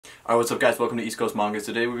Alright, what's up guys? Welcome to East Coast Manga.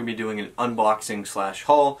 Today we're going to be doing an unboxing slash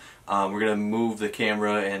haul. We're going to move the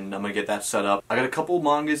camera and I'm going to get that set up. I got a couple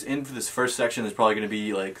mangas in for this first section. There's probably going to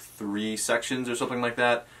be like 3 sections or something like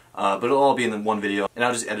that. But it'll all be in the one video and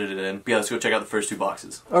I'll just edit it in. But yeah, let's go check out the first 2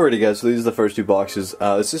 boxes. Alrighty guys, so these are the first 2 boxes.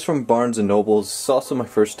 This is from Barnes & Nobles. It's also my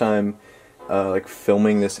first time like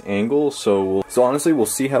filming this angle, so honestly we'll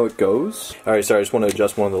see how it goes. Alright, sorry, I just want to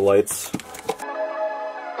adjust one of the lights.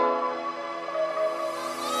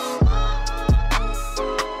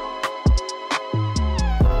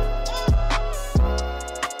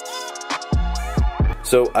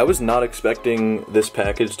 So I was not expecting this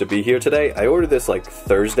package to be here today. I ordered this like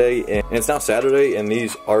Thursday and it's now Saturday and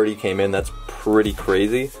these already came in. That's pretty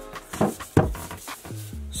crazy.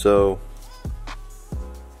 So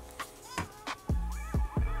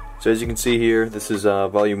as you can see here, this is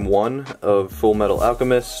volume 1 of Full Metal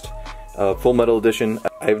Alchemist, Full Metal Edition.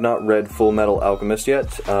 I have not read Full Metal Alchemist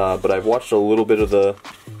yet, but I've watched a little bit of the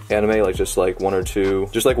anime, like just like one or two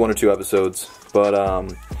episodes.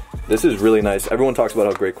 But this is really nice. Everyone talks about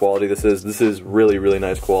how great quality this is. This is really, really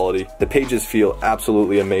nice quality. The pages feel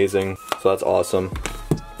absolutely amazing, so that's awesome.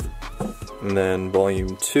 And then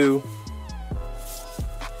volume 2.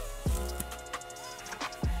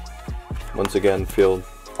 Once again, feel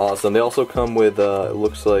awesome. They also come with, it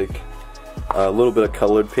looks like, a little bit of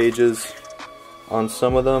colored pages on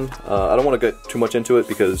some of them. I don't want to get too much into it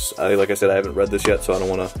because, like I said, I haven't read this yet, so I don't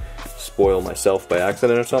want to spoil myself by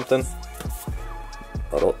accident or something.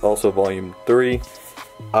 Also volume 3.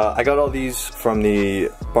 I got all these from the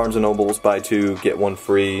Barnes & Noble's buy 2 get 1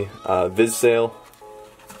 free Viz sale.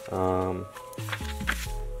 But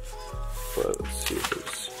let's see if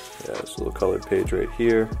there's a little colored page right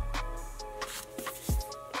here.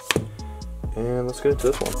 And let's get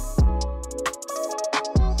into this one.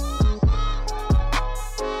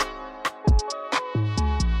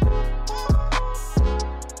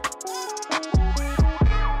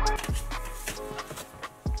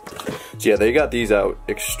 So yeah, they got these out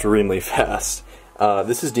extremely fast.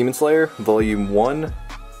 This is Demon Slayer, Volume 1.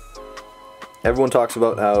 Everyone talks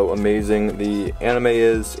about how amazing the anime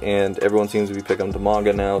is, and everyone seems to be picking up the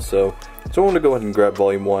manga now, so I want to go ahead and grab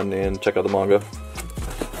Volume 1 and check out the manga.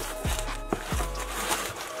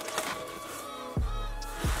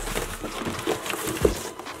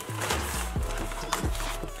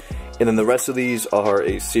 And then the rest of these are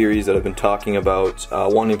a series that I've been talking about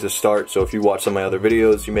wanting to start, so if you watch some of my other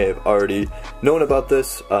videos, you may have already known about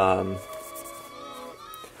this.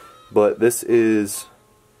 But this is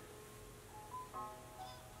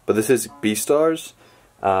Beastars.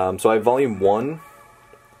 So I have Volume 1,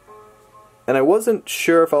 and I wasn't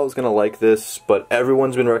sure if I was going to like this, but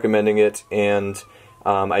everyone's been recommending it, and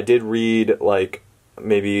I did read like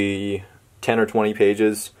maybe 10 or 20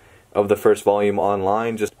 pages of the first volume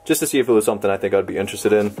online, just to see if it was something I think I'd be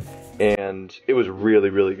interested in, and it was really,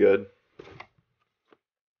 really good.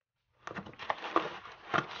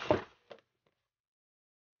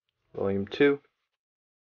 Volume 2.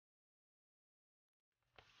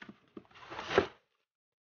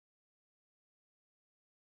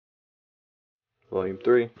 Volume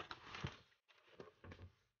 3.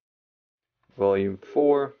 Volume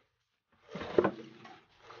 4.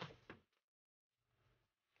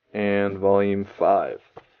 And Volume 5.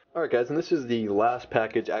 Alright guys, and this is the last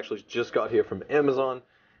package. Actually just got here from Amazon.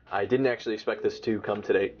 I didn't actually expect this to come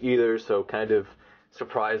today either, so kind of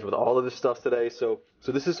surprised with all of this stuff today. So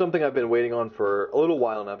this is something I've been waiting on for a little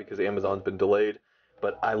while now because Amazon's been delayed,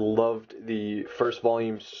 but I loved the first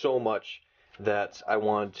volume so much that I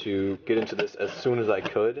wanted to get into this as soon as I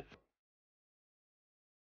could.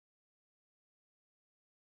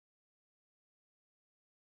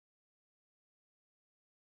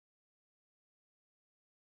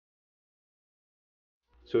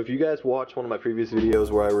 So if you guys watched one of my previous videos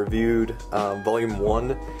where I reviewed Volume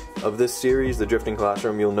 1 of this series, The Drifting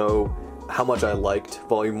Classroom, you'll know how much I liked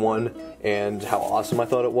Volume 1 and how awesome I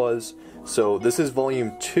thought it was. So this is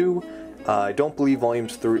Volume 2. I don't believe Volume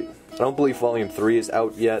 3 is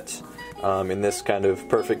out yet in this kind of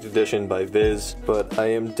perfect edition by Viz, but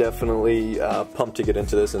I am definitely pumped to get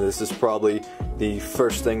into this, and this is probably the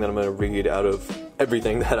first thing that I'm going to read out of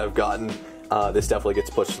everything that I've gotten. This definitely gets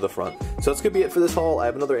pushed to the front. So that's going to be it for this haul. I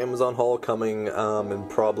have another Amazon haul coming in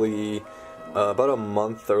probably about a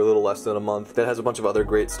month or a little less than a month. That has a bunch of other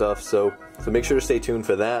great stuff, so make sure to stay tuned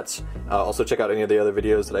for that. Also check out any of the other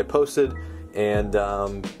videos that I posted, and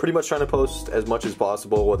pretty much trying to post as much as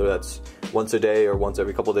possible, whether that's once a day or once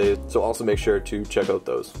every couple days. So also make sure to check out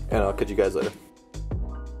those, and I'll catch you guys later.